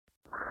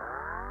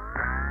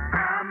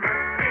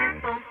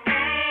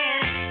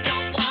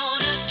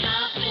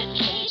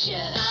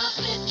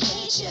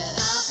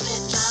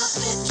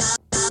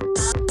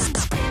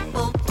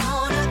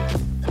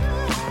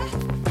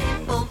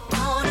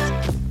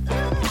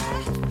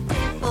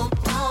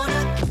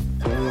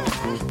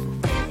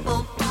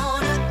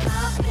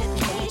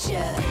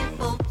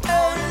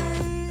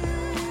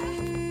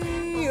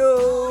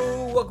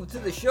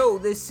the show.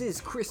 This is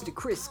Chris to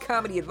Chris,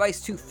 comedy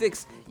advice to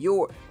fix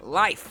your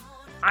life.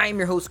 I am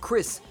your host,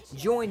 Chris,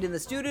 joined in the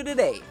studio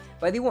today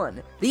by the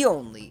one, the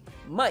only,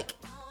 Mike.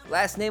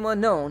 Last name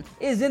unknown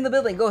is in the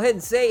building. Go ahead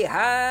and say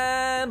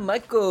hi,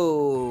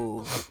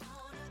 Michael.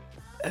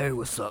 Hey,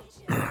 what's up?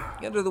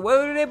 You under the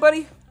weather today,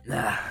 buddy?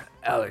 Nah,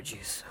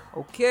 allergies.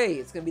 Okay,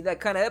 it's gonna be that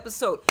kind of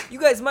episode.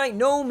 You guys might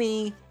know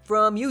me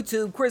from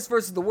YouTube. Chris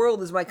vs. the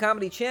World is my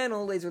comedy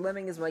channel. Laser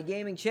Lemming is my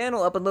gaming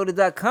channel.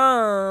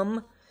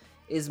 Upandloaded.com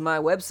is my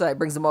website.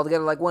 Brings them all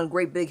together like one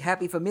great big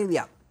happy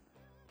familia.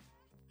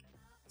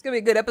 It's gonna be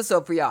a good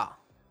episode for y'all.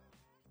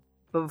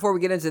 But before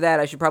we get into that,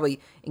 I should probably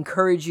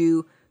encourage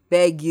you,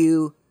 beg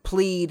you,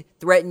 plead,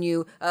 threaten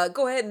you.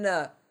 Go ahead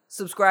and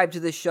subscribe to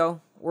this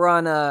show. We're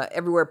on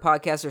everywhere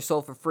podcasts are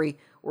sold for free.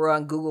 We're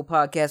on Google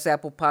Podcasts,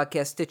 Apple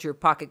Podcasts, Stitcher,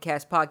 Pocket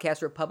Cast,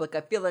 Podcast Republic.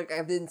 I feel like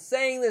I've been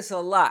saying this a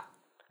lot.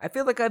 I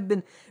feel like I've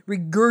been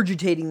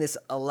regurgitating this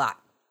a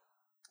lot.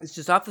 It's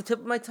just off the tip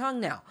of my tongue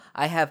now.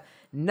 I have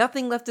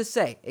nothing left to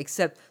say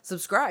except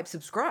subscribe,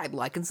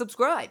 like, and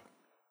subscribe.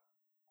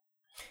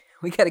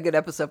 We got a good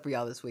episode for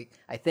y'all this week,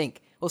 I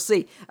think. We'll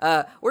see.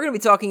 We're going to be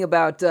talking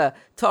about we're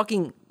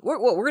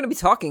going to be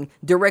talking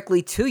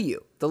directly to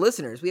you, the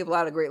listeners. We have a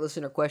lot of great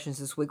listener questions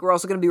this week. We're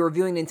also going to be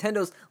reviewing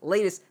Nintendo's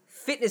latest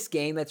fitness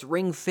game, that's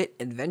Ring Fit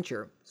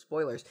Adventure.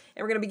 Spoilers.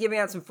 And we're going to be giving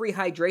out some free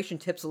hydration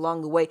tips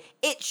along the way.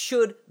 It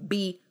should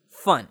be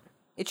fun.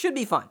 It should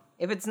be fun.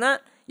 If it's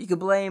not, you can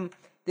blame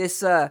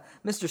this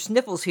Mr.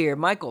 Sniffles here,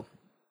 Michael.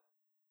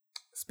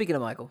 Speaking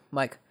of Michael,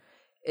 Mike,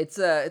 it's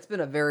been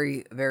a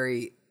very,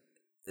 very,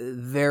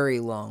 very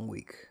long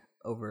week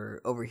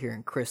over here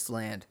in Chris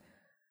Land.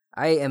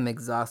 I am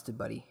exhausted,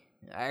 buddy.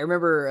 I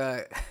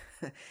remember,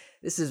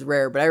 this is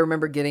rare, but I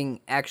remember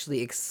getting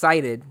actually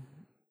excited,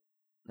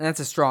 and that's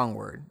a strong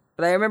word,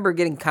 but I remember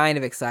getting kind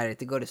of excited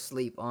to go to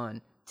sleep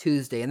on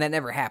Tuesday, and that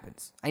never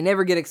happens. I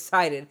never get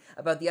excited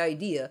about the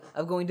idea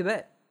of going to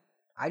bed.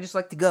 I just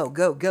like to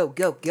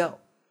go.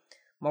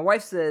 My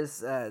wife says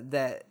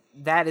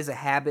that is a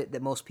habit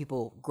that most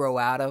people grow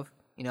out of,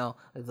 you know,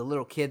 the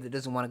little kid that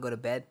doesn't want to go to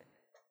bed.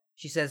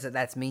 She says that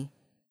that's me,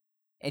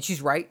 and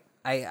she's right.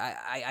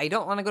 I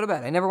don't want to go to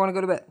bed. I never want to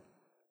go to bed.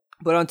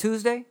 But on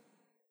Tuesday,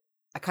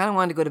 I kind of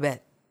wanted to go to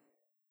bed.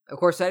 Of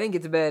course, I didn't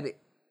get to bed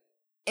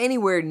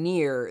anywhere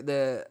near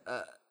the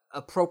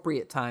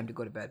appropriate time to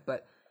go to bed,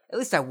 but at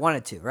least I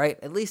wanted to, right?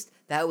 At least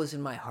that was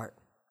in my heart.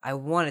 I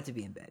wanted to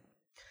be in bed.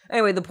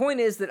 Anyway, the point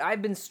is that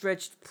I've been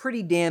stretched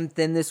pretty damn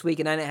thin this week,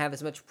 and I didn't have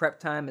as much prep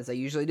time as I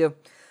usually do.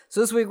 So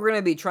this week, we're going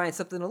to be trying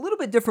something a little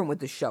bit different with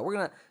the show. We're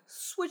going to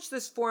switch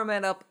this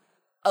format up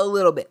a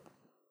little bit.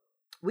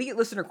 We get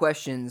listener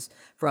questions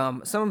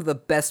from some of the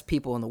best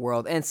people in the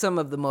world and some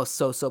of the most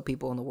so-so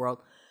people in the world.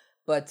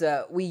 But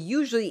we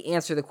usually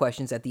answer the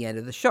questions at the end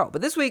of the show.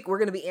 But this week, we're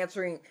going to be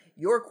answering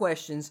your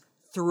questions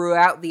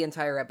throughout the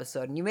entire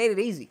episode. And you made it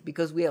easy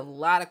because we have a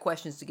lot of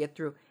questions to get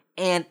through.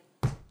 And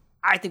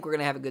I think we're going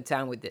to have a good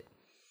time with it.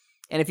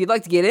 And if you'd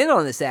like to get in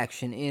on this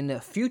action in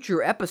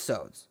future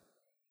episodes,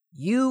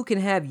 you can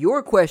have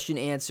your question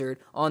answered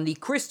on the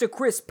Chris to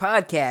Chris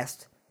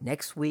podcast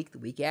next week, the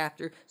week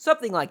after,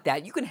 something like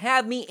that. You can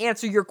have me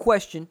answer your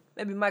question.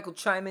 Maybe Michael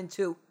chime in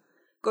too.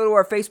 Go to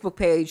our Facebook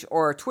page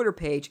or our Twitter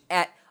page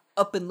at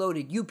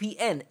Upandloaded,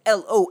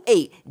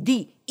 UPNLOADED.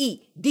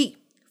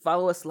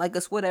 Follow us, like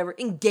us, whatever.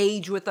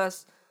 Engage with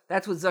us.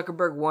 That's what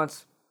Zuckerberg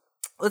wants.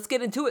 Let's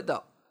get into it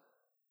though.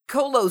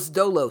 Kolos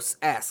Dolos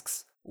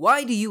asks,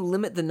 why do you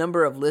limit the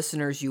number of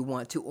listeners you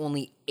want to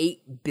only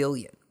 8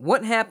 billion?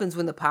 What happens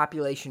when the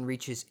population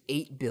reaches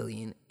 8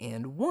 billion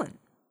and 1?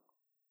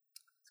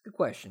 Good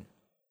question.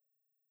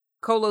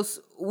 Kolos,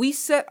 we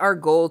set our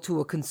goal to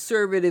a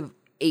conservative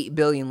 8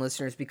 billion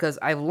listeners because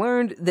I've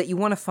learned that you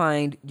want to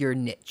find your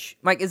niche.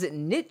 Mike, is it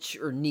niche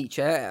or niche?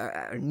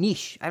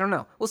 Niche. I don't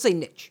know. We'll say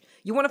niche.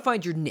 You want to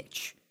find your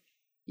niche.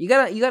 You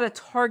gotta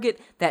target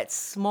that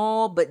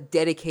small but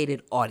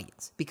dedicated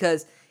audience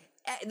because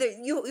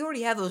you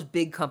already have those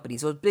big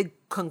companies, those big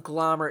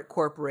conglomerate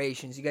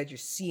corporations. You got your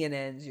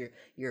CNNs,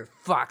 your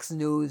Fox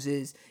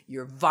Newses,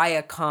 your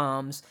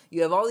Viacoms.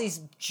 You have all these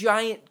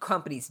giant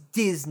companies,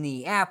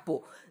 Disney,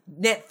 Apple,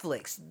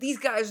 Netflix. These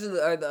guys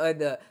are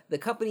the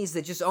companies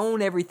that just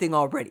own everything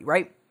already,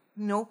 right?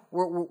 You know,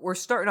 we're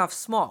starting off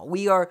small.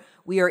 We are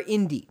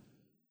indie.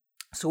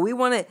 So we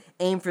want to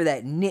aim for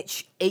that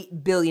niche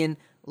 8 billion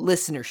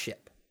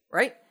listenership,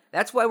 right?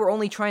 That's why we're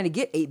only trying to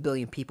get 8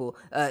 billion people,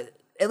 at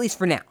least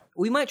for now.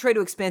 We might try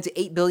to expand to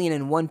 8 billion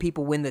and 1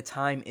 people when the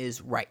time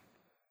is right.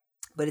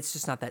 But it's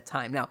just not that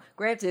time. Now,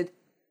 granted,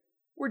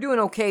 we're doing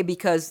okay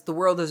because the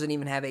world doesn't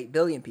even have 8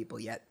 billion people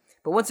yet.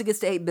 But once it gets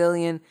to 8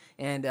 billion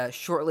and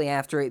shortly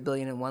after 8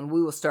 billion and 1,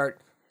 we will start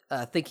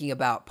thinking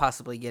about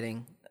possibly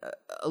getting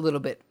a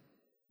little bit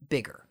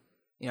bigger.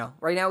 You know,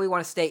 right now we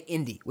want to stay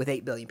indie with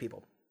 8 billion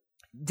people.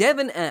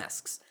 Devin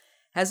asks,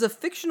 has a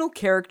fictional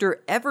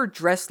character ever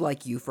dressed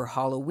like you for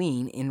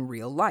Halloween in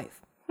real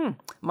life?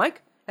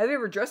 Mike, have you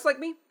ever dressed like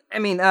me? I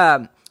mean,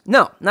 no,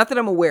 not that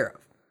I'm aware of.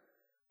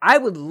 I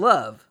would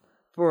love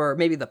for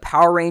maybe the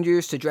Power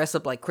Rangers to dress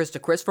up like Chris to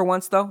Chris for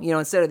once, though, you know,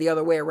 instead of the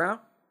other way around.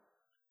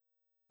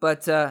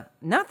 But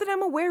not that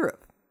I'm aware of.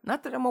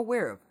 Not that I'm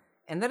aware of.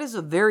 And that is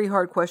a very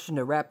hard question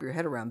to wrap your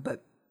head around,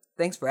 but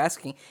thanks for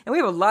asking. And we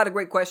have a lot of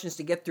great questions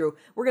to get through.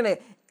 We're going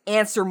to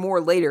answer more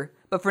later.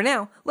 But for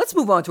now, let's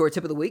move on to our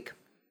tip of the week.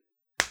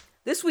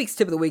 This week's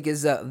tip of the week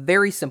is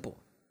very simple.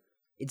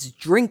 It's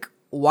drink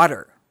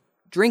water.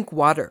 Drink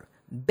water.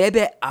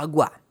 Bebe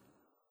agua.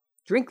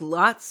 Drink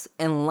lots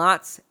and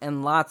lots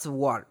and lots of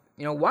water.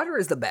 You know, water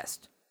is the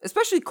best,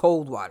 especially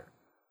cold water.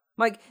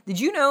 Mike, did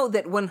you know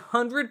that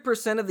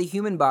 100% of the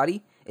human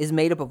body is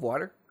made up of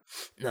water?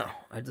 No,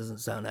 that doesn't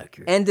sound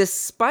accurate. And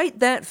despite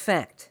that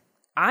fact,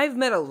 I've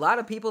met a lot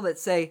of people that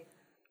say,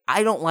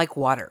 I don't like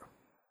water.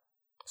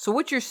 So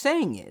what you're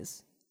saying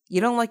is,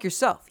 you don't like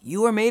yourself.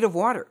 You are made of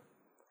water.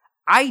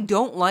 I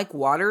don't like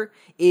water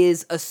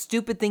is a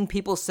stupid thing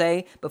people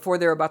say before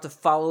they're about to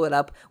follow it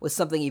up with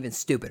something even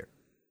stupider.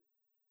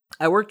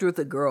 I worked with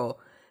a girl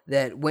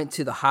that went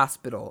to the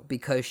hospital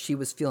because she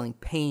was feeling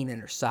pain in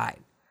her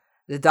side.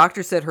 The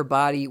doctor said her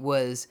body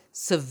was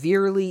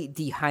severely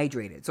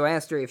dehydrated. So I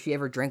asked her if she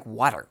ever drank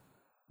water.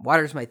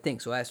 Water's my thing.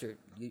 So I asked her,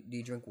 do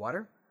you drink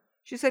water?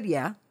 She said,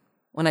 yeah,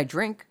 when I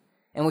drink.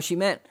 And what she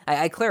meant,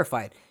 I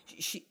clarified.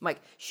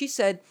 She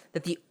said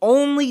that the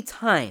only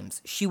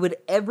times she would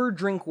ever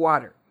drink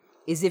water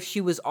is if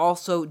she was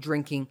also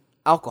drinking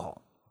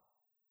alcohol.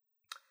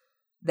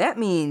 That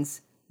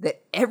means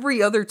that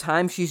every other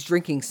time she's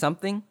drinking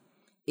something,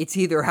 it's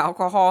either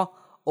alcohol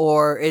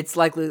or it's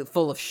likely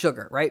full of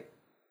sugar, right?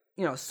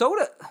 You know,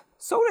 soda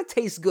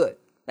tastes good.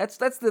 That's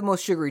the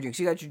most sugary drinks.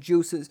 You got your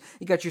juices,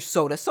 you got your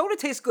soda. Soda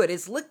tastes good.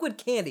 It's liquid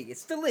candy.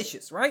 It's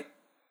delicious, right?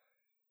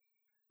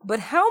 But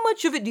how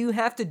much of it do you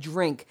have to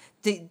drink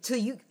till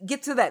you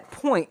get to that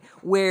point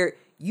where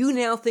you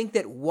now think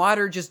that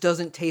water just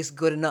doesn't taste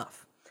good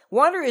enough?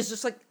 Water is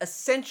just like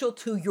essential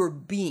to your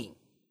being.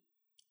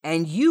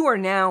 And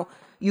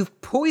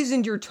you've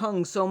poisoned your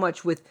tongue so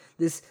much with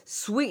this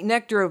sweet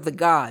nectar of the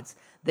gods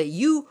that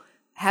you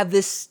have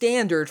this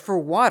standard for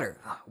water.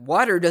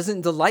 Water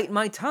doesn't delight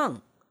my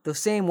tongue the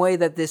same way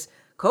that this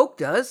Coke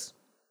does.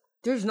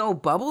 There's no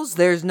bubbles.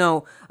 There's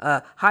no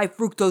high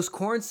fructose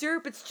corn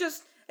syrup. It's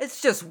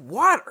just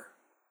water.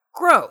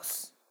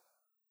 Gross.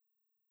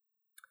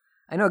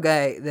 I know a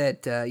guy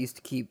that used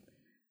to keep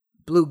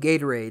blue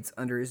Gatorades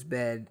under his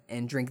bed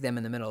and drink them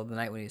in the middle of the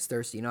night when he was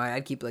thirsty. You know,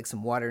 I'd keep like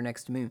some water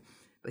next to me,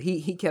 but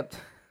he kept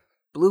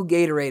blue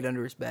Gatorade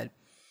under his bed.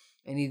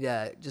 And he'd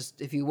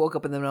if he woke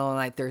up in the middle of the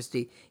night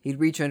thirsty, he'd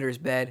reach under his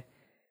bed,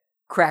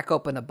 crack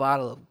open a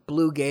bottle of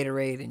blue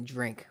Gatorade and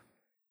drink.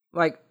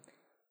 Like,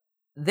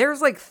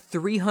 there's like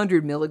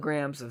 300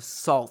 milligrams of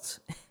salt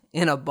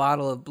in a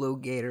bottle of blue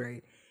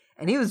Gatorade.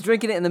 And he was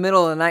drinking it in the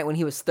middle of the night when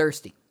he was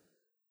thirsty.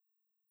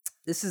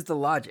 This is the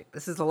logic.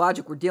 This is the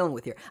logic we're dealing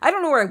with here. I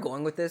don't know where I'm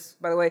going with this,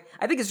 by the way.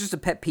 I think it's just a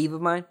pet peeve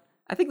of mine.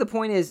 I think the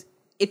point is,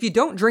 if you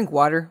don't drink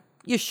water,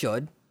 you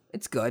should.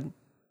 It's good.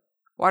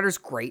 Water's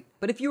great.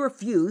 But if you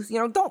refuse,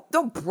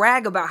 don't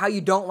brag about how you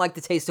don't like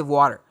the taste of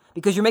water,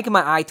 because you're making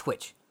my eye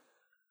twitch.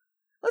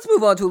 Let's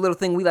move on to a little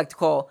thing we like to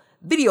call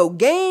Video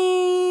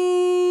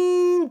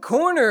Game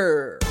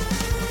Corner.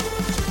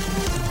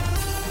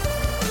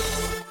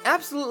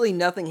 Absolutely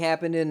nothing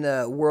happened in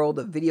the world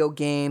of video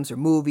games or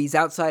movies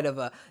outside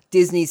of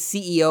Disney's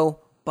CEO,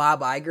 Bob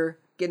Iger,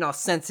 getting all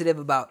sensitive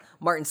about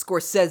Martin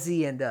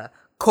Scorsese and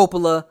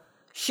Coppola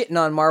shitting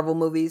on Marvel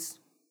movies.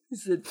 He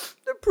said,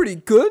 they're pretty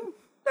good.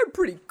 They're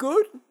pretty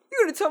good.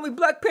 You're going to tell me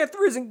Black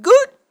Panther isn't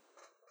good?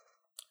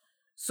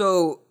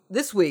 So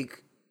this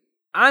week,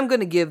 I'm going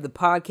to give the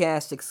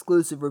podcast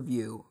exclusive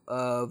review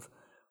of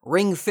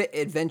Ring Fit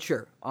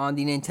Adventure on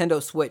the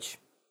Nintendo Switch.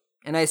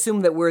 And I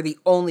assume that we're the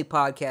only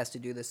podcast to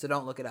do this, so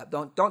don't look it up.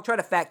 Don't try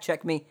to fact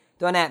check me.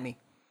 Don't at me.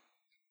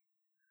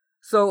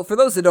 So for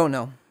those that don't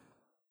know,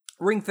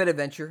 Ring Fit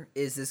Adventure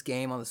is this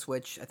game on the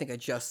Switch. I think I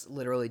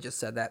literally just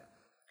said that.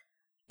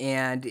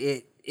 And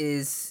it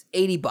is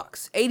 $80.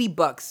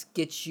 $80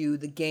 gets you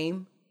the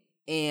game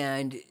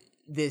and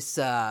this,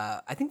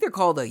 I think they're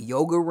called a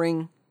yoga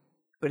ring,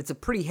 but it's a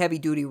pretty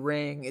heavy-duty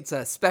ring. It's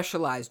a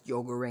specialized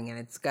yoga ring, and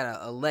it's got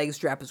a leg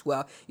strap as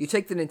well. You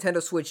take the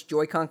Nintendo Switch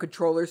Joy-Con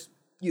controllers,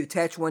 you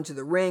attach one to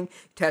the ring,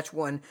 attach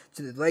one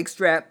to the leg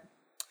strap,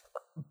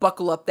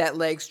 buckle up that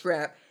leg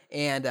strap,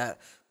 and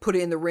put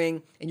it in the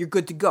ring, and you're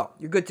good to go.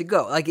 You're good to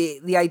go. Like,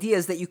 the idea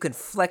is that you can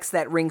flex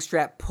that ring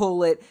strap,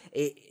 pull it,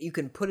 you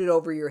can put it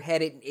over your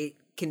head, it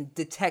can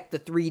detect the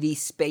 3D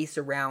space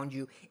around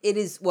you. It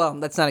is, well,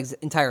 that's not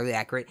entirely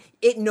accurate.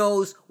 It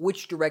knows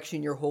which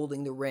direction you're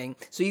holding the ring,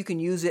 so you can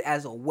use it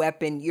as a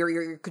weapon.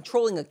 You're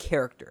controlling a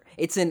character.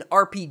 It's an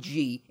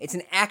RPG. It's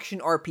an action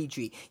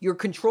RPG. You're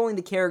controlling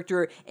the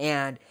character,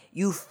 and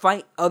you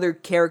fight other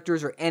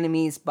characters or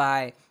enemies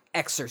by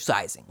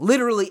exercising.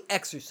 Literally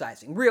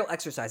exercising. Real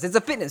exercise. It's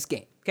a fitness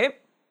game, okay?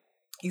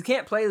 You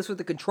can't play this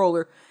with a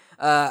controller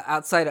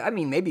outside of,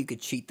 maybe you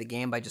could cheat the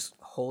game by just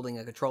holding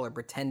a controller,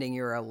 pretending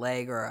you're a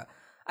leg or a,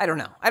 I don't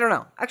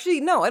know. Actually,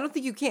 no, I don't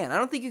think you can. I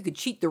don't think you could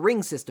cheat the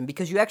ring system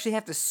because you actually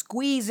have to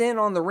squeeze in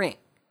on the ring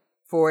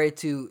for it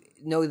to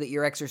know that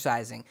you're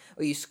exercising.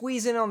 Or you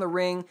squeeze in on the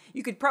ring.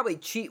 You could probably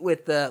cheat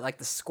with the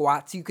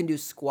squats. You can do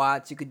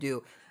squats. You could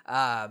do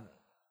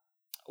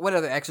what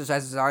other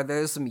exercises are there?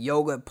 There's some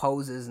yoga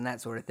poses and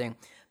that sort of thing.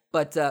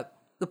 But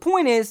the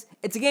point is,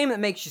 it's a game that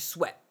makes you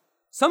sweat.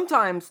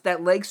 Sometimes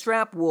that leg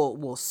strap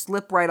will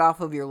slip right off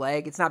of your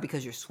leg. It's not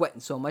because you're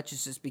sweating so much.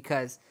 It's just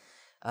because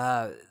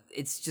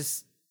it's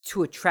just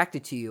too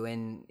attracted to you,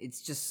 and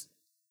it's just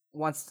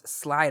wants to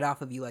slide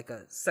off of you like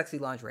a sexy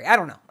lingerie. I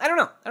don't know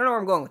where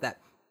I'm going with that.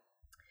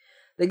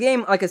 The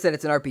game, like I said,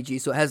 it's an RPG,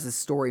 so it has this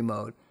story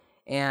mode,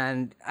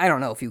 and I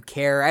don't know if you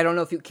care. I don't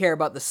know if you care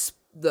about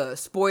the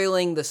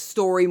spoiling the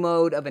story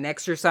mode of an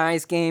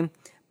exercise game,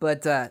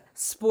 but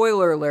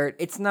spoiler alert,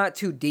 it's not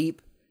too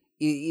deep.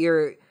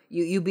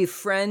 You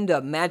befriend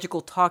a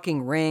magical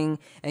talking ring,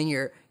 and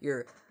you're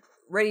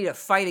ready to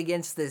fight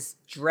against this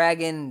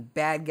dragon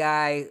bad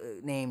guy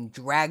named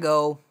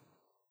Drago.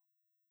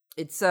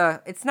 It's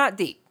not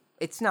deep.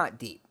 It's not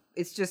deep.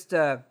 It's just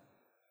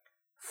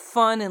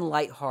fun and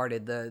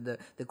lighthearted. The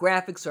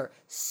graphics are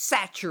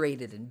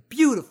saturated and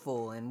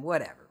beautiful and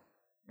whatever.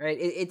 Right?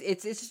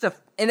 It's just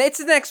and it's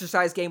an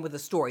exercise game with a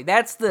story.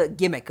 That's the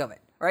gimmick of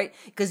it, right?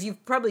 Because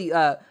you've probably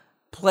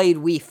played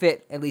Wii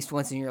Fit at least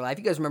once in your life.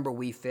 You guys remember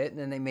Wii Fit, and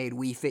then they made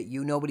Wii Fit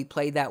U. Nobody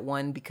played that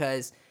one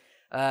because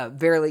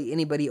barely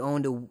anybody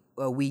owned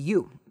a Wii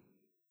U,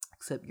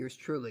 except yours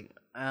truly.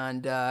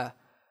 And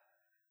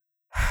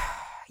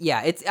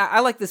yeah,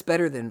 I like this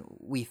better than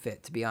Wii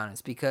Fit, to be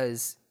honest,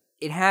 because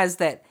it has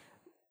that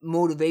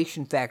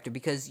motivation factor,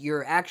 because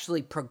you're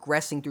actually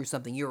progressing through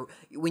something.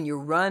 When you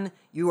run,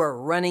 you are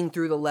running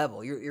through the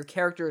level. Your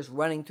character is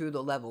running through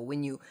the level.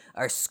 When you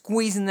are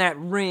squeezing that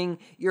ring,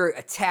 you're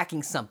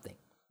attacking something.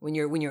 When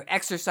you're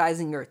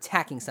exercising, you're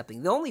attacking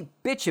something. The only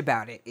bitch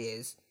about it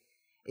is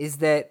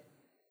that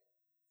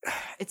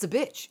it's a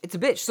bitch. It's a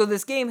bitch. So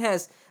this game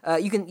has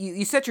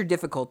you set your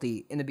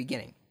difficulty in the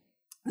beginning.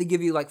 They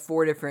give you like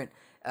 4 different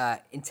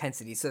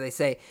intensities. So they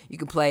say you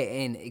can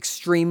play in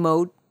extreme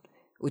mode,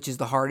 which is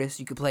the hardest.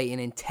 You could play in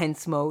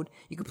intense mode.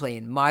 You could play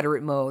in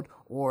moderate mode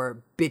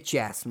or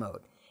bitch-ass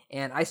mode.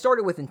 And I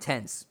started with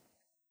intense.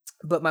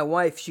 But my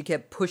wife, she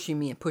kept pushing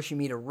me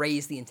to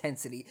raise the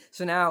intensity.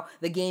 So now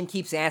the game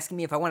keeps asking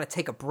me if I want to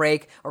take a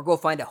break or go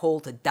find a hole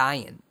to die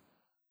in.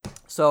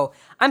 So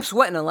I'm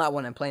sweating a lot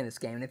when I'm playing this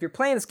game. And if you're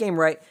playing this game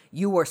right,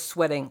 you are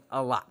sweating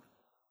a lot.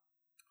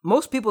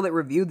 Most people that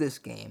review this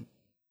game,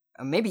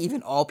 maybe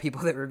even all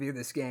people that review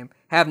this game,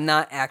 have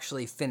not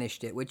actually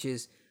finished it, which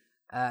is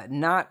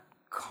not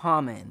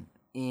common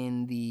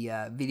in the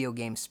video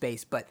game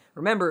space. But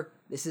remember,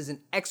 this is an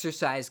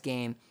exercise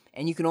game,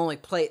 and you can only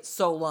play it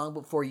so long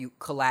before you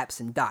collapse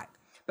and die.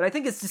 But I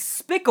think it's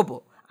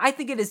despicable. I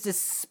think it is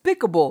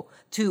despicable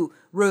to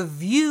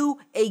review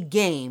a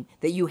game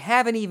that you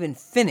haven't even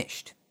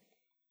finished.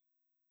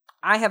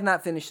 I have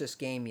not finished this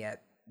game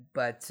yet,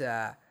 but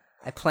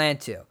I plan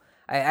to.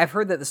 I've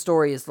heard that the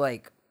story is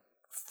like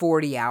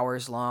 40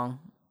 hours long,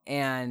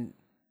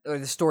 or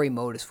the story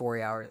mode is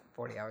 40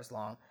 hours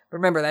long. But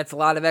remember, that's a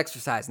lot of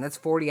exercise, and that's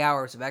 40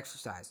 hours of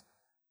exercise.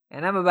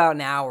 And I'm about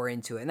an hour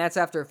into it, and that's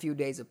after a few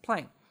days of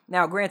playing.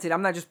 Now, granted,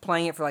 I'm not just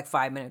playing it for like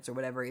 5 minutes or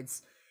whatever.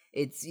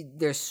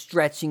 There's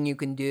stretching you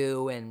can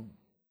do and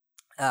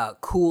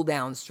cool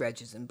down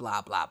stretches and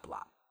blah, blah,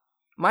 blah.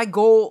 My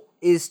goal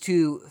is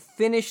to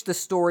finish the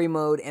story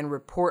mode and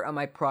report on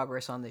my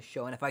progress on this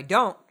show. And if I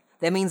don't,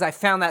 that means I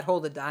found that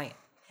hole to die in.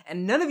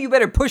 And none of you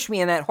better push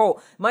me in that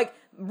hole. Mike,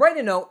 write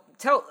a note.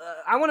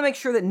 I want to make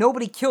sure that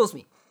nobody kills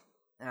me.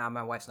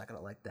 My wife's not going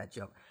to like that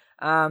joke.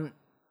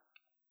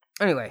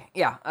 Anyway,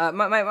 yeah.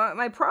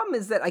 My problem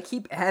is that I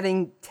keep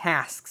adding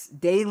tasks,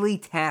 daily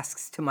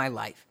tasks to my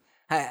life.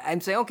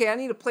 I'm saying, okay, I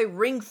need to play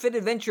Ring Fit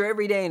Adventure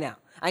every day now.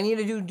 I need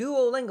to do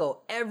Duolingo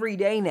every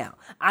day now.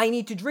 I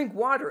need to drink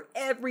water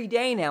every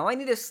day now. I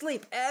need to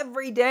sleep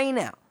every day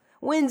now.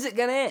 When's it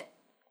going to end?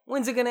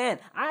 When's it going to end?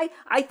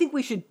 I think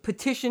we should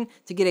petition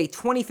to get a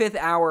 25th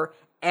hour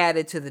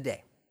added to the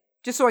day,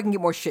 just so I can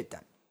get more shit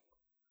done.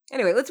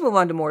 Anyway, let's move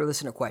on to more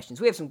listener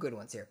questions. We have some good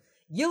ones here.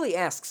 Yili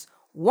asks,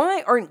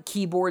 why aren't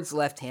keyboards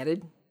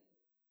left-handed?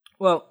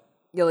 Well,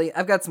 Yili,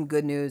 I've got some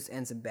good news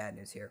and some bad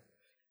news here.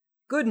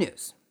 Good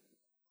news.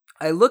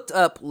 I looked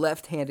up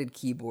left-handed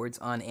keyboards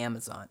on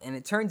Amazon, and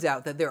it turns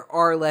out that there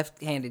are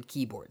left-handed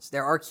keyboards.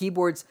 There are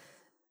keyboards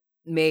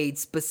made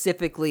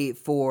specifically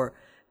for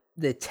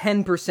the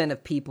 10%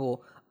 of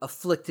people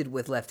afflicted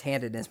with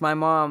left-handedness. My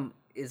mom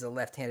is a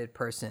left-handed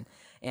person,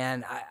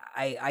 and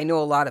I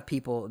know a lot of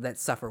people that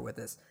suffer with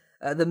this.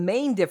 The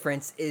main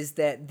difference is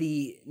that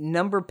the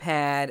number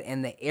pad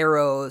and the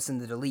arrows and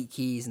the delete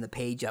keys and the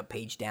page up,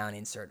 page down,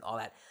 insert, all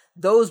that,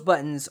 those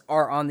buttons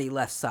are on the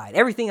left side.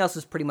 Everything else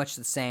is pretty much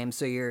the same.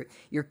 So your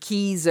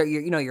keys are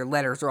your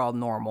letters are all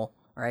normal,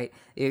 right?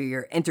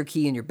 Your enter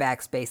key and your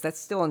backspace, that's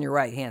still on your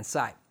right hand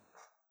side.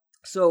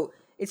 So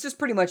it's just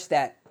pretty much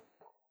that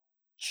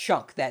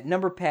chunk, that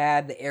number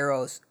pad, the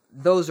arrows,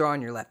 those are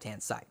on your left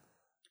hand side.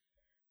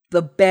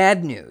 The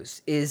bad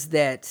news is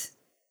that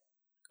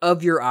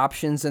of your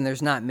options, and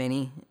there's not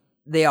many,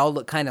 they all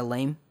look kind of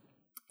lame.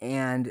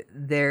 and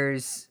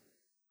there's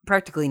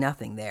practically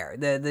nothing there.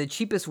 The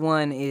cheapest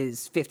one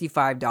is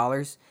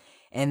 $55,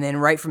 and then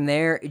right from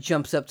there it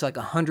jumps up to like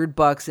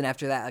 $100, and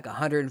after that like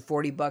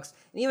 $140,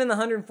 and even the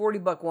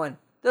 $140 one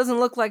doesn't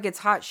look like it's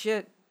hot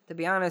shit. To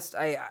be honest,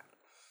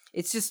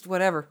 it's just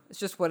whatever. It's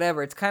just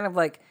whatever. It's kind of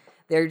like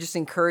they're just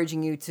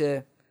encouraging you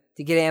to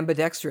get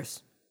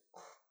ambidextrous.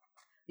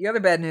 The other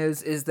bad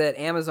news is that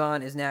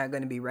Amazon is now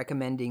going to be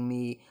recommending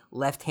me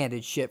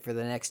left-handed shit for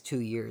the next 2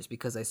 years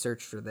because I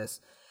searched for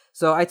this.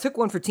 So I took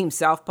one for Team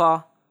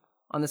Southpaw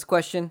on this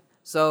question.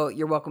 So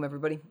you're welcome,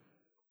 everybody.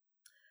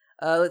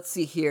 Let's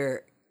see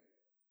here.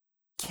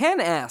 Ken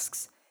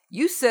asks,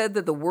 you said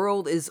that the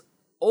world is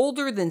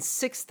older than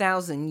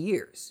 6,000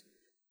 years,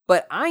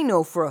 but I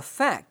know for a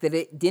fact that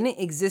it didn't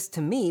exist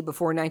to me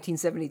before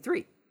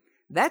 1973.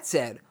 That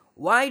said,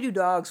 why do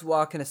dogs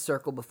walk in a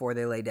circle before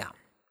they lay down?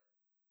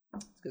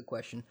 That's a good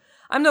question.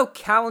 I'm no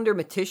calendar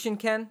matician,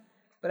 Ken,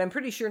 but I'm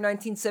pretty sure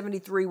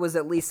 1973 was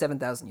at least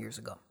 7,000 years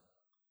ago.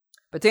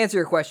 But to answer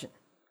your question,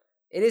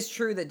 it is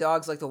true that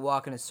dogs like to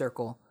walk in a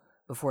circle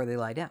before they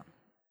lie down.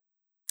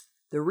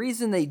 The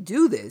reason they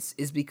do this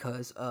is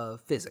because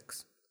of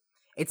physics.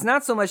 It's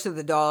not so much that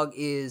the dog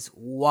is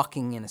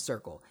walking in a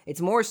circle. It's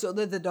more so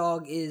that the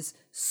dog is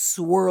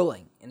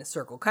swirling in a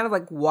circle, kind of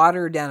like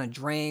water down a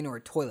drain or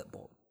a toilet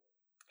bowl.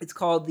 It's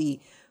called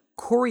the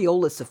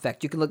Coriolis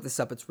effect. You can look this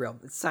up. It's real.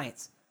 It's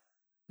science.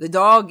 The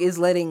dog is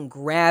letting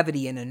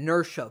gravity and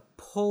inertia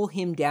pull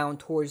him down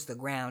towards the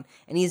ground,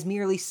 and he is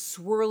merely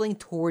swirling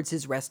towards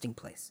his resting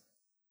place.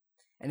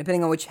 And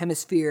depending on which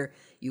hemisphere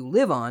you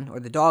live on, or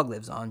the dog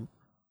lives on,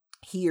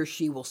 he or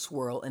she will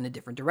swirl in a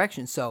different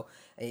direction. So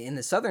in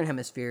the southern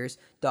hemispheres,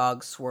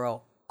 dogs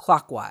swirl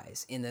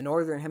clockwise. In the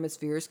northern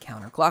hemispheres,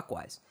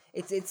 counterclockwise.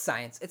 It's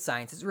science. It's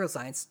science. It's real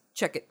science.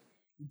 Check it.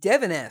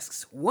 Devin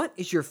asks, what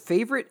is your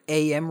favorite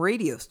AM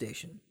radio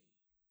station?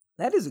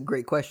 That is a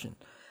great question.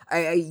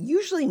 I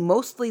usually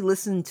mostly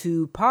listen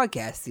to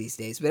podcasts these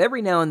days, but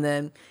every now and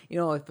then,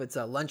 if it's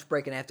a lunch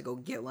break and I have to go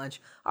get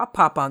lunch, I'll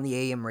pop on the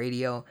AM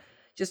radio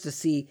just to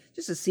see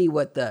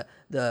what the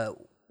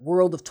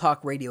world of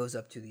talk radio is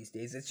up to these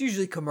days. It's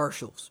usually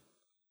commercials.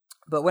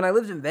 But when I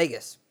lived in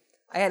Vegas,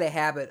 I had a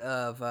habit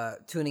of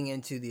tuning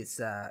into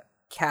this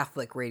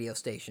Catholic radio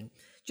station.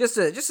 Just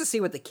to see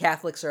what the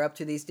Catholics are up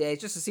to these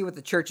days, just to see what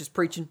the church is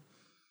preaching.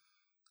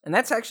 And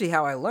that's actually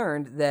how I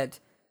learned that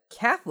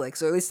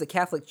Catholics, or at least the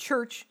Catholic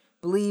Church,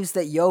 believes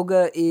that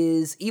yoga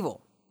is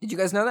evil. Did you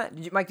guys know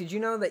that? Mike, did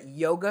you know that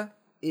yoga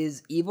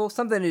is evil?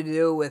 Something to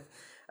do with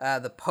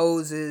the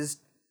poses,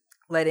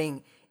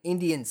 letting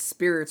Indian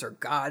spirits or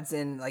gods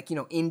in, like,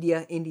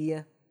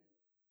 Indian.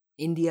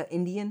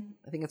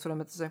 I think that's what I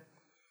meant to say.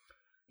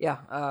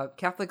 Yeah,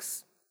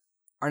 Catholics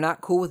are not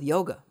cool with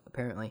yoga,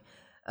 apparently.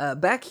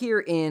 Back here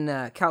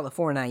in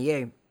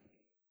California,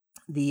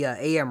 the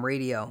AM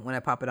radio, when I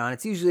pop it on,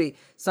 it's usually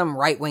some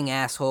right-wing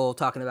asshole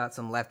talking about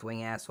some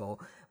left-wing asshole.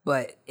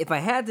 But if I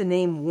had to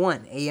name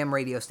one AM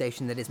radio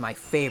station that is my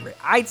favorite,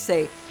 I'd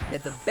say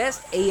that the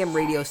best AM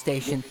radio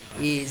station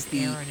is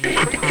the...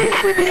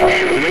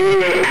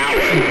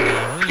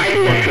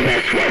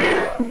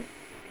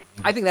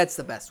 I think that's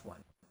the best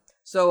one.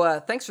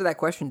 So thanks for that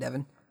question,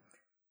 Devin.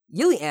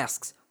 Yili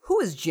asks, who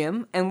is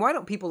Jim, and why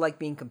don't people like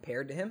being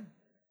compared to him?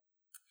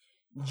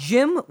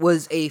 Jim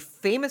was a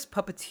famous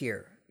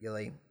puppeteer,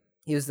 Yili.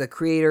 He was the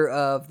creator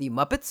of the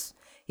Muppets.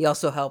 He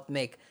also helped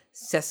make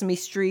Sesame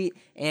Street,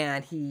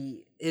 and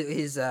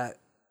his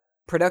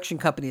production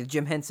company, the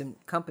Jim Henson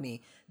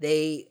Company,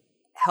 they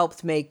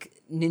helped make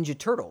Ninja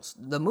Turtles,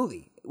 the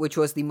movie, which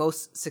was the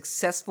most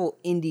successful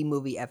indie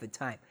movie at the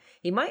time.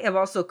 He might have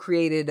also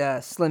created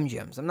Slim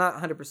Jims. I'm not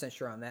 100%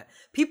 sure on that.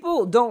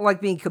 People don't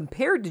like being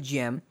compared to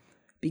Jim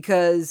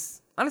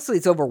because, honestly,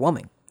 it's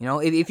overwhelming.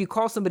 If you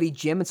call somebody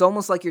Jim, it's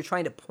almost like you're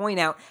trying to point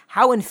out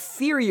how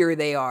inferior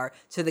they are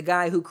to the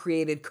guy who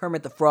created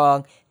Kermit the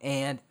Frog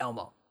and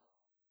Elmo.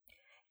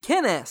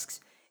 Ken asks,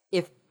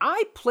 if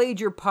I played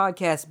your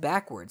podcast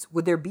backwards,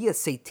 would there be a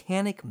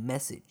satanic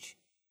message?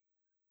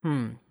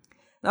 Not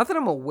that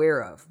I'm aware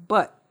of,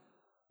 but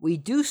we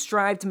do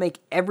strive to make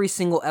every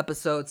single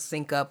episode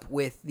sync up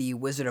with the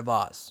Wizard of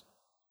Oz.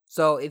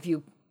 So if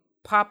you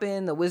pop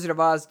in the Wizard of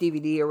Oz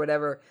DVD or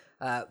whatever,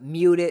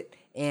 mute it,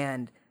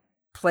 and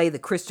play the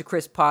Chris to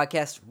Chris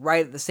podcast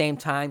right at the same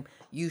time,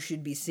 you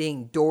should be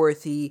seeing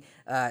Dorothy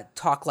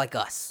talk like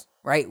us,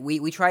 right?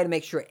 We try to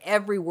make sure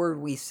every word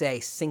we say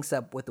syncs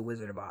up with the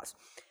Wizard of Oz.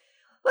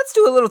 Let's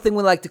do a little thing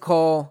we like to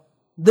call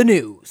the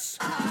news.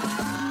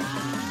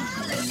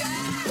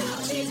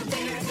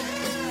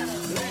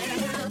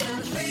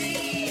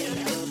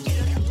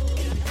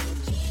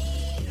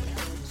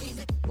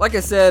 Like I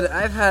said,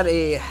 I've had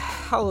a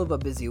hell of a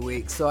busy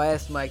week, so I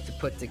asked Mike to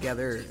put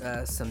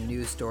together some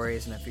news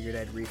stories, and I figured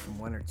I'd read from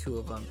one or two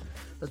of them.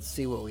 Let's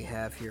see what we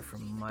have here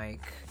from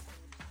Mike.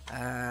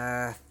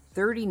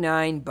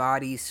 39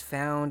 bodies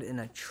found in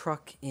a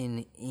truck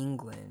in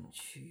England.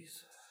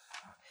 Jesus.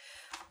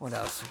 What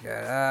else we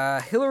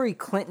got? Hillary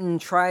Clinton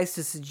tries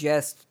to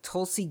suggest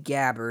Tulsi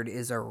Gabbard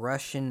is a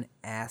Russian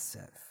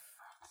asset.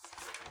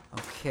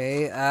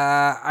 Okay,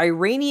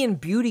 Iranian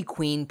beauty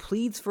queen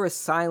pleads for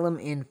asylum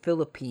in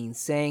Philippines,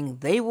 saying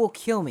they will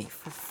kill me.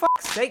 For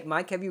fuck's sake,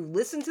 Mike, have you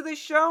listened to this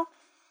show?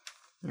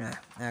 Nah,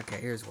 okay,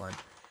 here's one.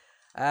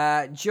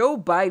 Joe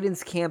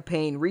Biden's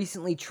campaign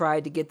recently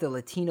tried to get the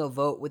Latino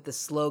vote with the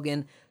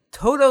slogan,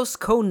 Todos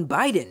con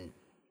Biden.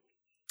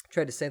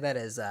 Tried to say that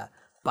as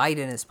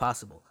Biden as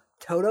possible.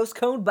 Todos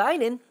con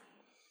Biden.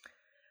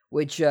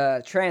 Which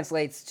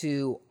translates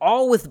to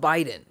all with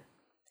Biden.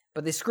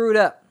 But they screwed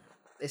up.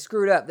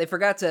 They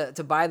forgot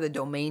to buy the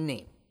domain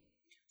name.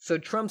 So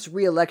Trump's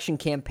re-election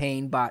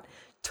campaign bought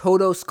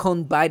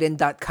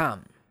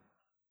todosconbiden.com.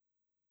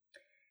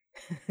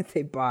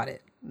 They bought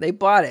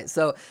it.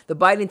 So the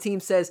Biden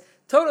team says,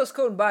 Todos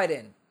con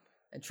Biden.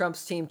 And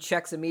Trump's team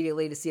checks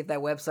immediately to see if that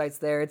website's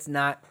there. It's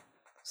not.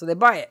 So they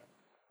buy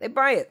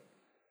it.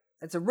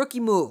 That's a rookie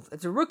move.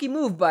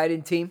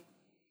 Biden team.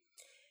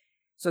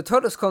 So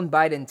Todos con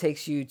Biden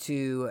takes you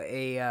to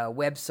a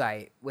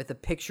website with a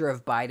picture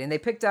of Biden. They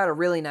picked out a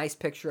really nice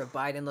picture of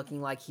Biden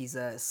looking like he's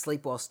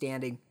asleep while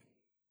standing.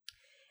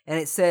 And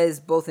it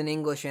says, both in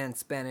English and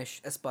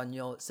Spanish,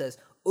 Espanol, it says,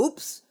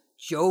 oops,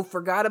 Joe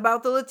forgot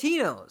about the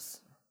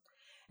Latinos.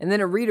 And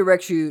then it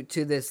redirects you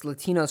to this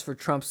Latinos for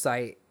Trump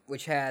site,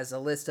 which has a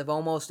list of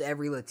almost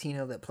every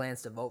Latino that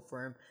plans to vote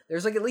for him.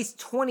 There's like at least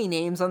 20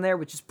 names on there,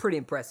 which is pretty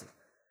impressive.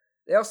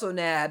 They also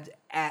nabbed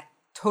at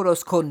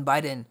Todos con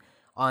Biden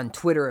on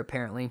Twitter,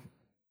 apparently.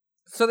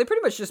 So they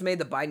pretty much just made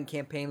the Biden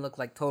campaign look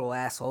like total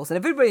assholes. And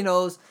if everybody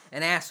knows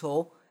an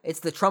asshole, it's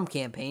the Trump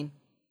campaign.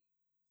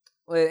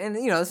 And,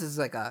 this is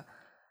like an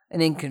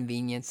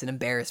inconvenience, an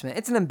embarrassment.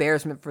 It's an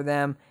embarrassment for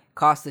them.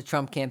 Cost the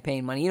Trump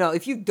campaign money.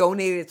 If you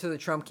donated it to the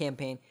Trump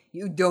campaign,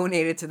 you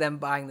donated to them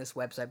buying this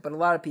website. But a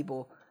lot of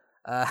people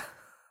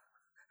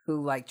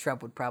who like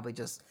Trump would probably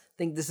just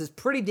think this is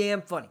pretty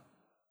damn funny.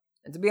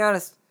 And to be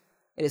honest,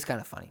 it is kind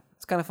of funny.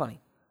 It's kind of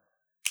funny.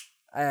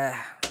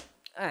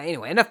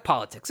 Anyway, enough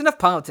politics.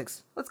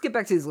 Let's get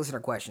back to these listener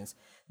questions.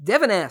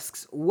 Devin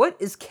asks, what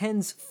is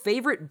Ken's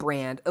favorite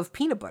brand of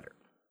peanut butter?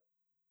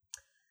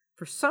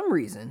 For some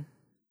reason,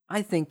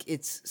 I think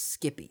it's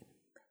Skippy.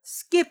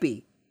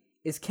 Skippy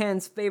is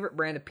Ken's favorite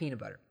brand of peanut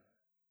butter.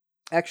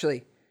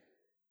 Actually,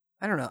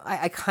 I don't know.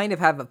 I kind of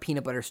have a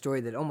peanut butter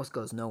story that almost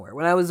goes nowhere.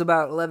 When I was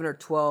about 11 or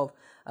 12,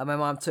 my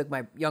mom took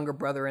my younger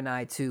brother and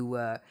I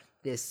to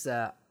this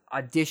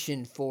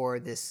audition for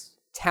this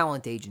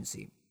talent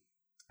agency.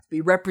 Be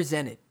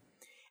represented,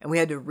 and we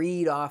had to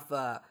read off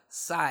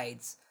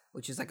sides,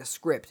 which is like a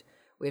script.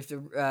 We have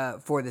to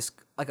for this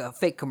like a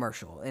fake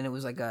commercial, and it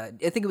was like I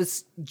think it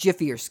was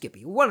Jiffy or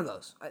Skippy, one of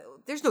those.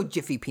 There's no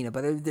Jiffy peanut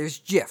butter. There's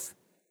Jif.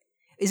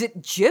 Is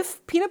it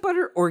Jif peanut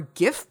butter or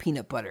Gif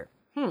peanut butter?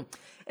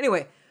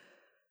 Anyway,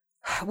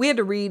 we had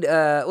to read.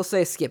 We'll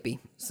say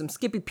some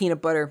Skippy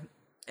peanut butter,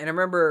 and I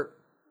remember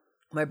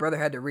my brother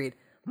had to read.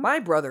 My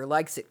brother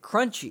likes it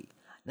crunchy.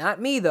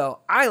 Not me though.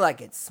 I like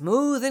it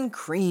smooth and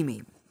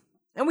creamy.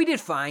 And we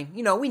did fine.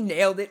 We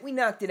nailed it. We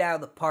knocked it out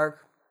of the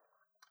park.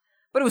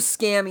 But it was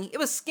scammy.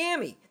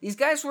 These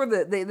guys were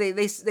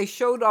they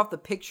showed off the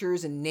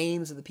pictures and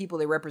names of the people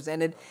they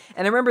represented.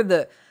 And I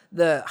remember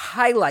the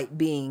highlight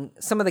being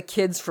some of the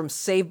kids from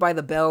Saved by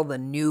the Bell, the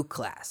new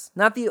class.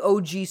 Not the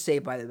OG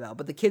Saved by the Bell,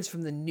 but the kids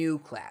from the new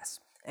class.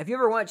 If you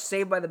ever watched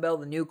Saved by the Bell,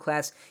 the new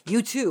class,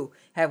 you too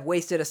have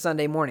wasted a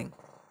Sunday morning.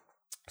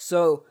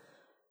 So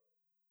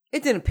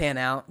it didn't pan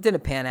out.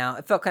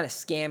 It felt kind of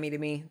scammy to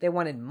me. They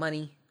wanted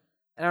money.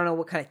 I don't know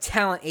what kind of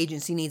talent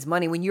agency needs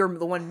money when you're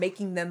the one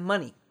making them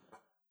money.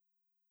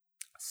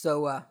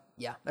 So,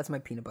 yeah, that's my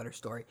peanut butter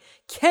story.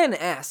 Ken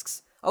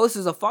asks, this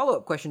is a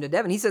follow-up question to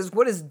Devin. He says,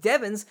 what is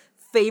Devin's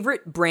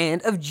favorite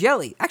brand of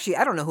jelly? Actually,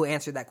 I don't know who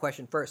answered that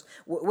question first.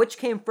 Which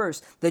came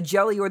first, the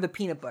jelly or the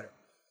peanut butter?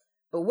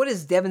 But what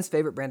is Devin's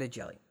favorite brand of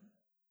jelly?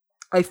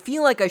 I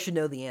feel like I should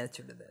know the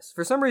answer to this.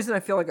 For some reason, I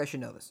feel like I should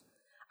know this.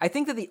 I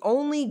think that the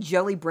only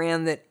jelly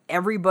brand that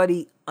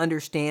everybody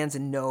understands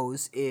and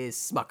knows is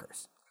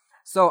Smucker's.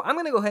 So I'm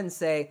going to go ahead and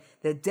say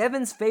that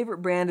Devin's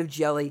favorite brand of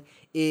jelly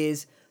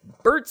is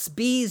Burt's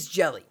Bees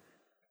jelly.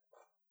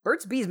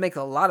 Burt's Bees makes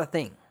a lot of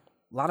things.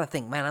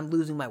 Man, I'm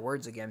losing my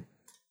words again.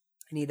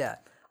 I need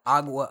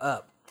agua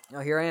up.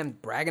 Now here I am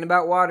bragging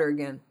about water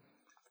again.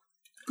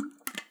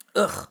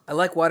 Ugh, I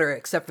like water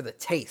except for the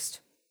taste.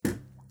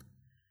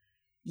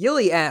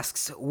 Yili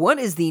asks, what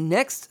is the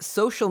next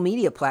social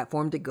media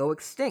platform to go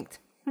extinct?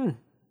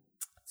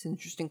 It's an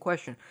interesting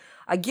question.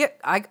 I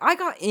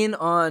got in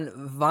on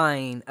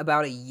Vine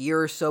about a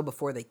year or so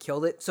before they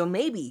killed it, so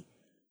maybe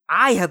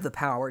I have the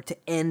power to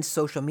end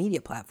social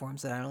media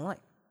platforms that I don't like.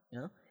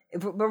 But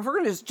if we're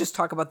gonna just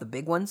talk about the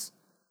big ones,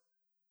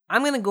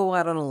 I'm gonna go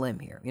out on a limb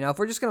here. If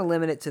we're just gonna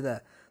limit it to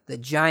the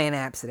giant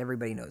apps that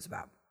everybody knows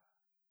about,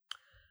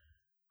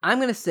 I'm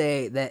gonna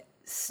say that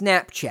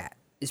Snapchat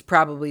is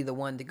probably the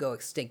one to go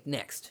extinct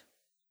next.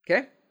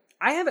 Okay?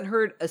 I haven't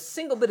heard a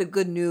single bit of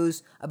good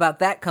news about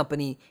that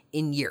company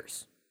in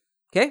years.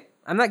 Okay?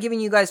 I'm not giving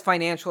you guys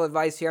financial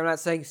advice here. I'm not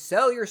saying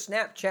sell your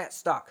Snapchat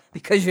stock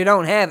because you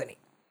don't have any.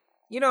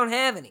 You don't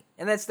have any,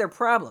 and that's their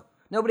problem.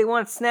 Nobody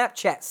wants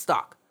Snapchat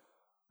stock.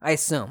 I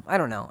assume. I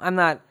don't know. I'm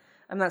not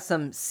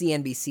some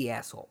CNBC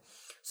asshole.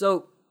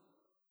 So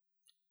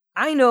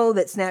I know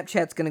that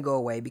Snapchat's going to go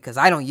away because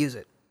I don't use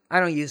it.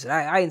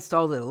 I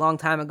installed it a long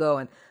time ago,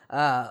 and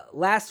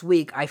last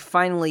week I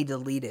finally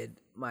deleted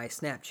my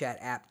Snapchat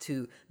app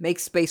to make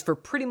space for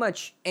pretty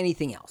much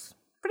anything else.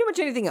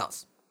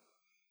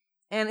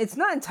 And it's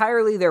not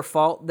entirely their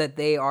fault that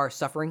they are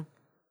suffering.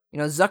 You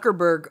know,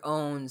 Zuckerberg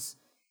owns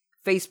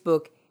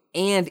Facebook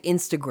and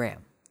Instagram,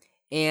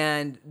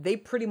 and they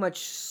pretty much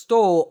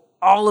stole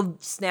all of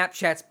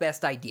Snapchat's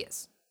best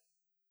ideas.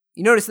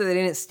 You notice that they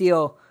didn't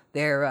steal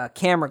their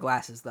camera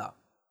glasses, though.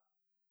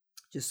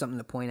 Just something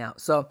to point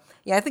out. So,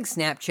 yeah, I think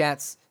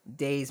Snapchat's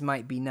days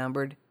might be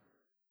numbered,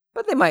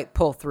 but they might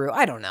pull through.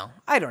 I don't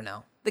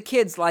know. The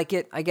kids like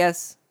it, I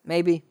guess,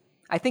 maybe.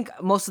 I think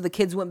most of the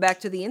kids went back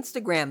to the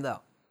Instagram,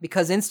 though,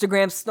 because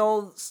Instagram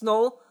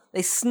stole the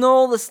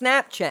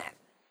Snapchat.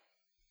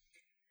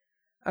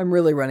 I'm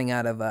really running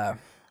out of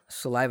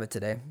saliva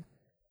today.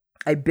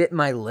 I bit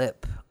my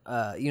lip.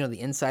 The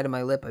inside of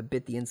my lip. I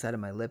bit the inside of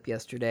my lip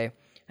yesterday,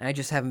 and I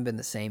just haven't been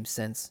the same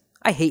since.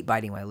 I hate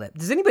biting my lip.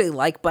 Does anybody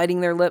like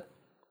biting their lip?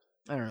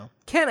 I don't know.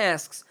 Ken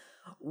asks,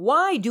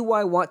 why do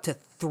I want to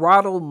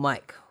throttle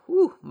Mike?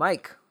 Ooh,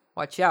 Mike,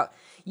 watch out.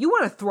 You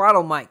want to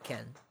throttle Mike,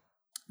 Ken,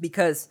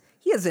 because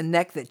he has a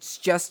neck that's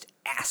just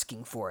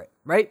asking for it,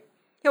 right?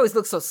 He always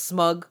looks so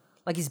smug,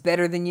 like he's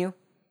better than you.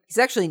 He's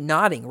actually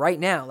nodding right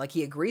now, like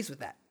he agrees with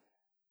that.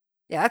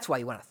 Yeah, that's why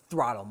you want to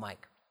throttle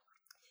Mike.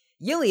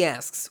 Yilly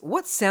asks,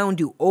 what sound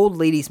do old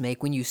ladies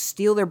make when you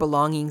steal their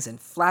belongings and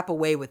flap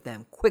away with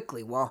them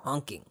quickly while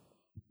honking?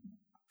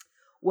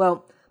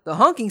 Well, the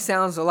honking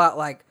sounds a lot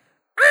like,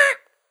 ah!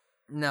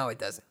 No, it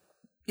doesn't.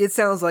 It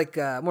sounds like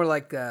more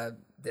like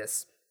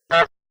this.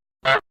 But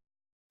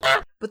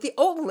the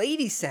old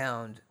lady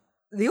sound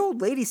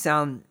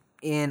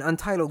in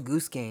Untitled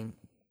Goose Game,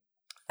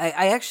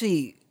 I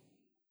actually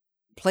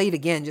played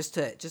again just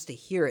to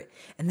hear it,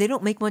 and they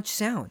don't make much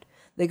sound.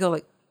 They go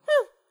like,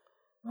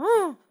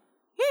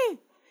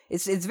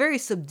 It's very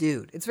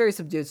subdued.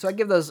 So I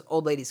give those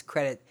old ladies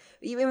credit.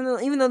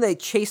 Even though they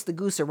chase the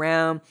goose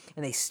around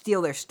and they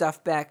steal their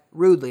stuff back,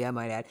 rudely I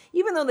might add,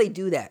 even though they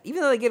do that,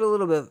 even though they get a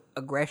little bit of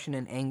aggression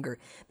and anger,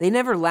 they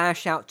never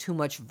lash out too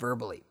much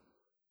verbally.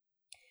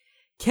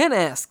 Ken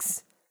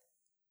asks,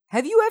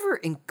 have you ever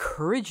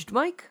encouraged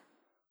Mike?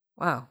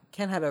 Wow,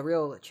 Ken had a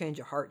real change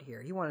of heart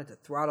here. He wanted to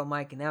throttle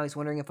Mike, and now he's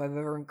wondering if I've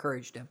ever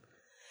encouraged him.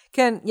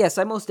 Ken, yes,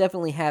 I most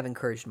definitely have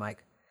encouraged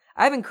Mike.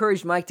 I've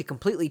encouraged Mike to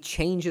completely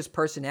change his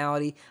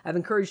personality. I've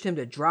encouraged him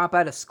to drop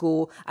out of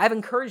school. I've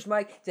encouraged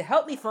Mike to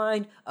help me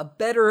find a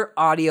better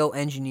audio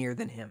engineer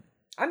than him.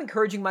 I'm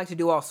encouraging Mike to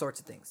do all sorts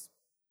of things.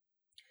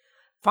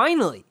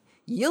 Finally,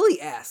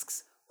 Yilly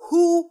asks,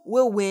 who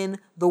will win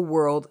the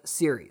World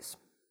Series?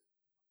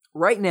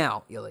 Right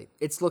now, Yilly,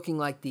 it's looking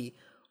like the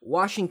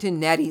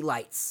Washington Natty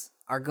Lights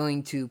are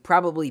going to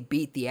probably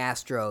beat the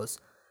Astros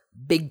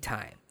big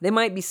time. They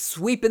might be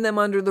sweeping them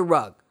under the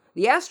rug.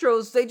 The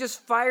Astros, they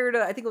just fired,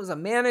 I think it was a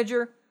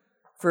manager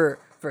for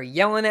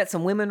yelling at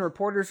some women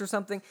reporters or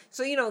something.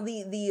 So, you know,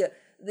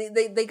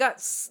 they got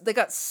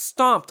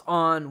stomped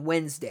on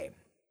Wednesday.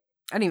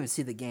 I didn't even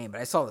see the game, but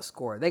I saw the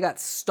score. They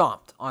got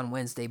stomped on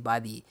Wednesday by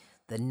the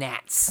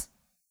Nats,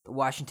 the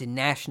Washington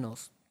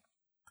Nationals.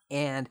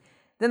 And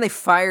then they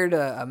fired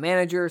a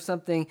manager or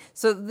something.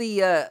 So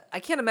I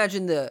can't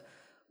imagine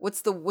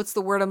what's the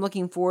word I'm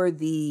looking for?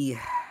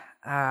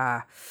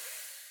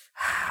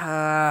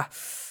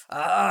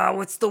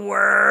 What's the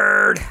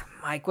word?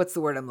 Mike, what's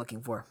the word I'm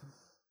looking for?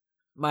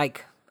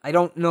 Mike, I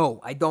don't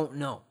know.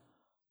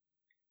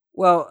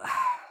 Well,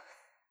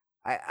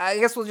 I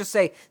guess we'll just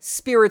say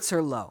spirits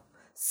are low.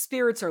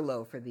 Spirits are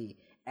low for the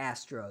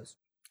Astros.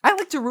 I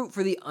like to root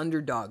for the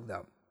underdog,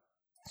 though.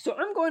 So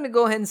I'm going to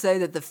go ahead and say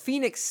that the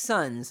Phoenix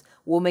Suns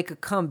will make a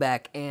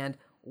comeback and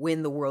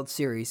win the World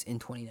Series in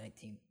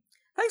 2019.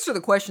 Thanks for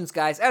the questions,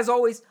 guys. As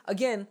always,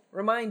 again,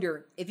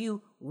 reminder, if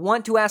you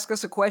want to ask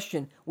us a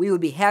question, we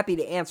would be happy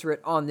to answer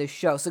it on this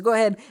show. So go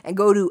ahead and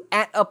go to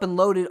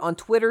 @UpandLoaded on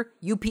Twitter,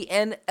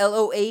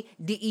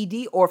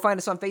 UPNLOADED, or find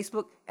us on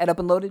Facebook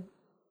 @UpandLoaded.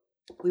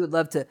 We would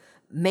love to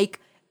make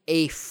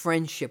a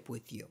friendship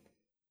with you.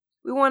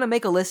 We want to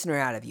make a listener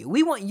out of you.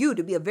 We want you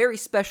to be a very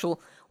special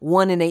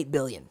 1 in 8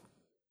 billion.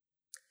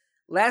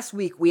 Last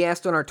week, we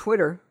asked on our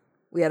Twitter,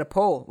 we had a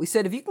poll. We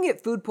said, if you can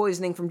get food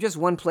poisoning from just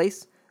one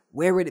place,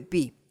 where would it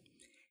be?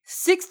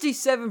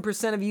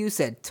 67% of you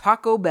said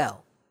Taco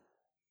Bell.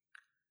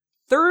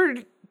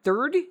 A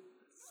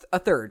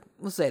third,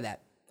 we'll say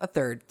that. A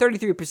third.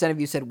 33% of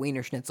you said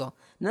Wiener Schnitzel.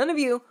 None of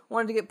you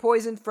wanted to get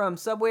poisoned from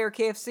Subway or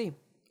KFC,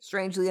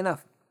 strangely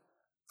enough.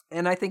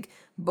 And I think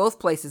both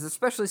places,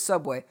 especially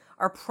Subway,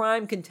 are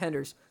prime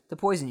contenders to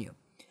poison you.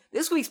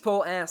 This week's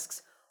poll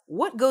asks,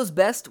 what goes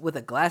best with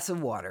a glass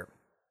of water?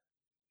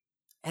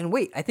 And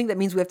wait, I think that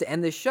means we have to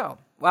end this show.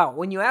 Wow,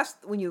 when you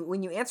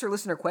answer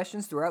listener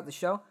questions throughout the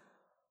show,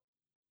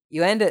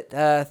 you end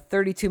at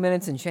 32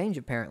 minutes and change,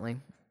 apparently.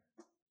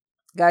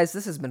 Guys,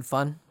 this has been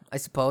fun, I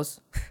suppose.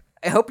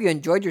 I hope you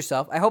enjoyed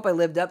yourself. I hope I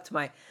lived up to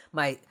my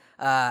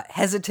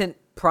hesitant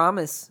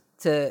promise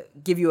to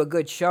give you a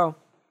good show.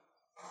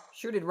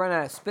 Sure did run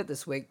out of spit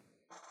this week.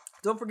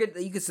 Don't forget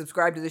that you can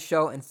subscribe to the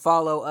show and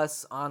follow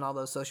us on all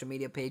those social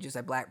media pages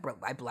I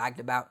bragged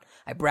about.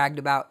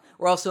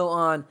 We're also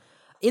on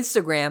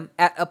Instagram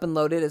at Up and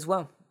Loaded as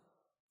well.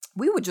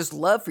 We would just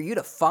love for you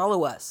to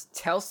follow us.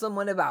 Tell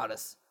someone about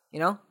us.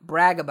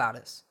 Brag about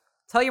us.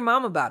 Tell your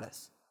mom about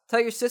us. Tell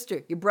your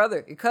sister, your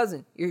brother, your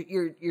cousin,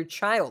 your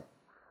child.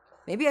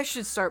 Maybe I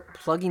should start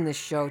plugging this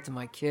show to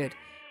my kid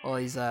while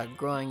he's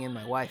growing in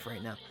my wife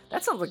right now.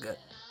 That sounds like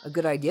a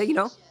good idea,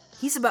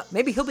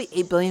 Maybe he'll be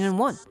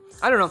 8,000,000,001.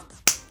 I don't know.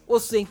 We'll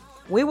see.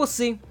 We will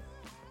see.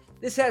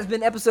 This has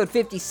been episode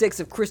 56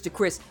 of Chris to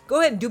Chris.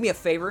 Go ahead and do me a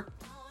favor.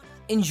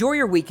 Enjoy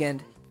your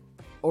weekend,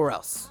 or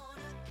else.